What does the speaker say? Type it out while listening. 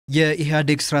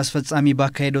የኢህአዴግ ስራ አስፈፃሚ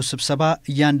ባካሄደው ስብሰባ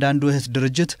እያንዳንዱ እህት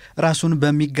ድርጅት ራሱን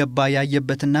በሚገባ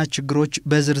ያየበትና ችግሮች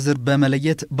በዝርዝር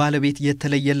በመለየት ባለቤት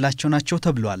የተለየላቸው ናቸው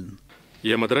ተብሏል።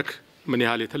 የመድረክ ምን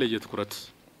ያህል የተለየ ትኩረት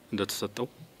እንደተሰጠው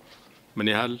ምን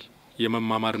ያህል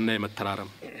የመማማርና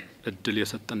የመተራረም እድል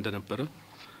የሰጠ እንደነበረ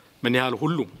ምን ያህል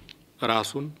ሁሉ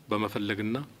ራሱን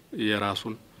በመፈለግና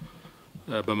የራሱን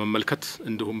በመመልከት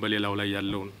እንዲሁም በሌላው ላይ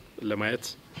ያለውን ለማየት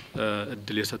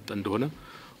እድል የሰጠ እንደሆነ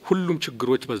ሁሉም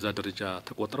ችግሮች በዛ ደረጃ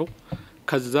ተቆጥረው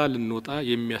ከዛ ልንወጣ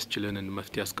የሚያስችለንን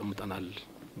መፍትሔ ያስቀምጠናል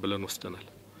ብለን ወስደናል።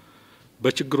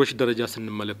 በችግሮች ደረጃ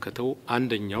ስንመለከተው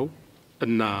አንደኛው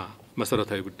እና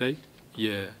መሰረታዊ ጉዳይ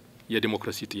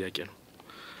የዲሞክራሲ ጥያቄ ነው።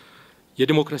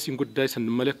 የዲሞክራሲን ጉዳይ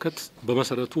ስንመለከት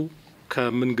በመሰረቱ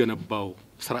ከምንገነባው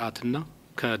ስርዓትና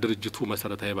ከድርጅቱ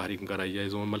መሰረታዊ ባህሪ ጋር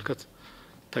ያይዞ መመልከት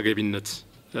ተገቢነት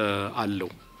አለው።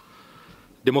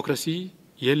 ዲሞክራሲ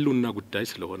የህልውና ጉዳይ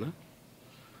ስለሆነ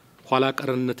ኋላ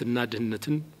ቀርነትና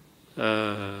ድህነትን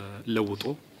ለውጦ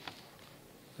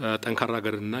ጠንካራ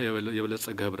ሀገርና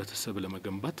የበለጸገ ህብረተሰብ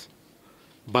ለመገንባት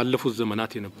ባለፉት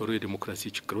ዘመናት የነበሩ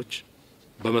የዲሞክራሲ ችግሮች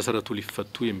በመሰረቱ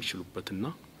ሊፈቱ የሚችሉበትና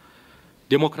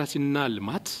ዲሞክራሲና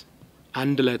ልማት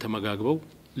አንድ ላይ ተመጋግበው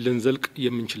ልንዘልቅ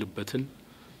የምንችልበትን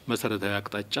መሰረታዊ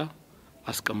አቅጣጫ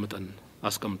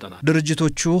አስቀምጠናል።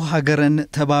 ድርጅቶቹ ሀገርን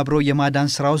ተባብረው የማዳን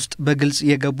ስራ ውስጥ በግልጽ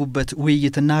የገቡበት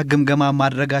ውይይትና ግምገማ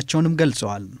ማድረጋቸውንም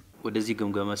ገልጸዋል። ወደዚህ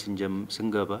ግምገማ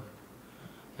ስንገባ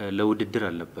ለውድድር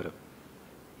አልነበረም።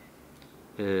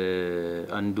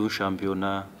 አንዱ ሻምፒዮና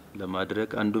ለማድረግ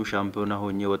አንዱም ሻምፒዮና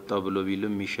ሆኜ ወጣው ብሎ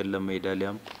ቢልም የሚሸለም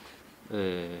ሜዳሊያም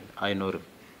አይኖርም።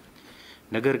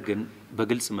 ነገር ግን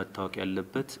በግልጽ መታወቅ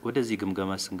ያለበት ወደዚህ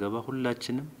ግምገማ ስንገባ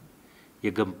ሁላችንም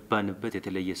የገባንበት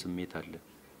የተለየ ስሜት አለ።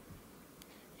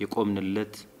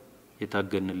 የቆምንለት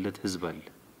የታገንለት ህዝብ አለ።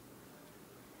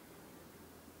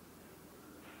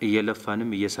 እየለፋንም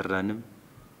እየሰራንም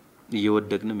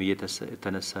እየወደቅንም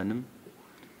እየተነሳንም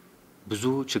ብዙ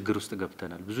ችግር ውስጥ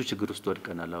ገብተናል። ብዙ ችግር ውስጥ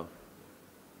ወድቀናል።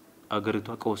 አገሪቷ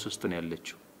ቀውስ ውስጥ ነው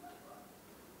ያለችው።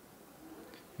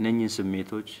 እነኚህን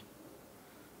ስሜቶች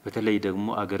በተለይ ደግሞ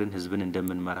አገርን ህዝብን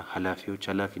እንደምንመራ ኃላፊዎች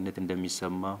ኃላፊነት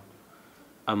እንደሚሰማ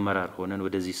አመራር ሆነን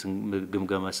ወደዚህ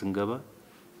ግምገማ ስንገባ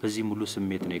በዚህ ሙሉ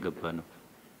ስሜት ነው የገባነው።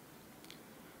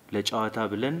 ለጨዋታ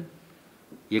ብለን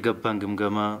የገባን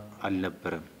ግምገማ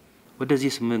አልነበረም።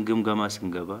 ወደዚህ ግምገማ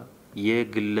ስንገባ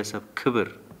የግለሰብ ክብር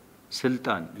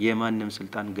ስልጣን የማንም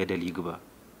ስልጣን ገደል ይግባ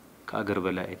ከአገር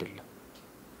በላይ አይደለም።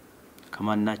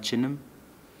 ከማናችንም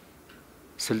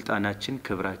ስልጣናችን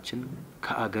ክብራችን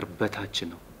ከአገር በታች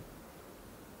ነው።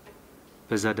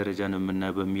 በዛ ደረጃ ነው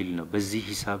የምናየው በሚል ነው በዚህ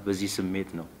ሂሳብ በዚህ ስሜት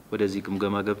ነው ወደዚህ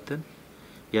ግምገማ ገብተን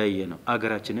ያየነው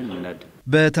አገራችንን እናድ።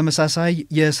 በተመሳሳይ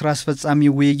የስራ አስፈፃሚ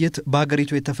ውይይት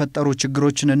በአገሪቱ የተፈጠሩ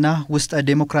ችግሮችንና ውስጠ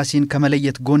ዲሞክራሲን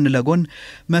ከመለየት ጎን ለጎን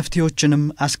መፍትሔዎችንም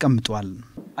አስቀምጧል።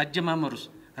 አጀማመሩስ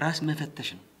ራስ መፈተሽ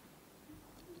ነው።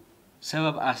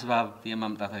 ሰበብ አስባብ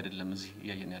የማምጣት አይደለም። እዚህ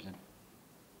ያየን ያለን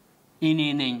እኔ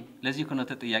ነኝ ለዚህ ኮነ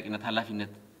ተጠያቂነት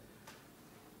ኃላፊነት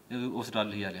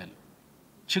ወስዳለሁ ያለው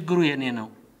ችግሩ የኔ ነው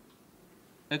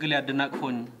እግል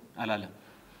ያደናቅፎኝ አላለም።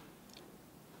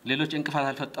 ሌሎች እንቅፋት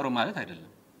አልፈጠሩ ማለት አይደለም።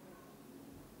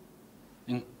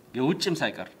 የውጭም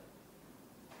ሳይቀር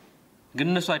ግን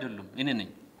እነሱ አይደሉም እኔ ነኝ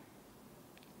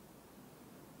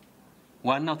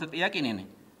ዋናው ተጠያቂ እኔ ነኝ።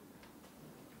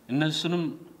 እነሱንም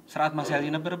ስርዓት ማስያዝ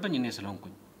የነበረብኝ እኔ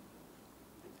ስለሆንኩኝ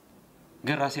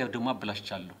ግን ራሴ ደግሞ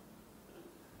አብላሽቻለሁ።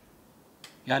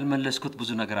 ያልመለስኩት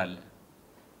ብዙ ነገር አለ።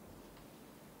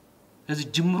 እዚህ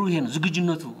ጅምሩ ይሄን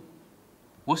ዝግጁነቱ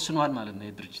ወስኗል ማለት ነው።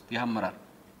 የድርጅት የአመራር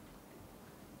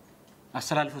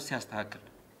አስተላልፎ ሲያስተካክል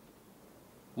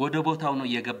ወደ ቦታው ነው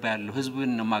እየገባ ያለው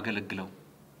ህዝቡን ነው ማገለግለው።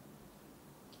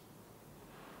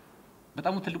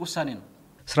 በጣም ትልቅ ውሳኔ ነው።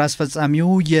 ስራ አስፈፃሚው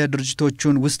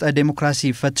የድርጅቶቹን ውስጠ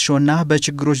ዲሞክራሲ ፈትሾና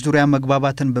በችግሮች ዙሪያ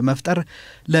መግባባትን በመፍጠር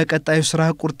ለቀጣዩ ስራ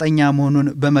ቁርጠኛ መሆኑን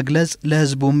በመግለጽ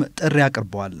ለህዝቡም ጥሪ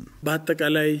አቅርበዋል።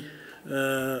 በአጠቃላይ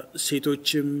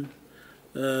ሴቶችም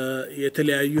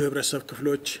የተለያዩ ህብረተሰብ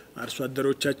ክፍሎች አርሶ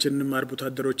አደሮቻችንንም አርብቶ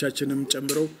አደሮቻችንንም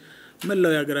ጨምሮ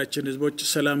መላው የሀገራችን ህዝቦች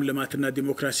ሰላም ልማትና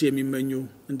ዲሞክራሲ የሚመኙ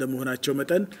እንደመሆናቸው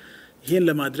መጠን ይሄን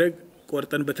ለማድረግ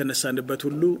ቆርጠን በተነሳንበት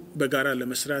ሁሉ በጋራ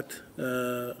ለመስራት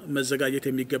መዘጋጀት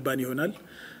የሚገባን ይሆናል።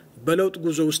 በለውጥ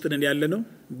ጉዞ ውስጥ ነን ያለነው።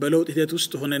 በለውጥ ሂደት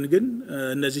ውስጥ ሆነን ግን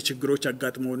እነዚህ ችግሮች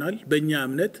አጋጥመውናል። በእኛ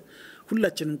እምነት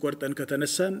ሁላችንም ቆርጠን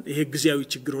ከተነሳን ይሄ ጊዜያዊ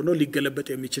ችግር ሆኖ ሊገለበጥ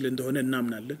የሚችል እንደሆነ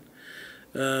እናምናለን።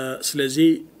 ስለዚህ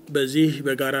በዚህ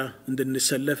በጋራ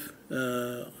እንድንሰለፍ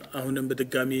አሁንም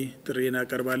በድጋሚ ጥሪዬን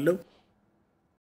አቀርባለሁ።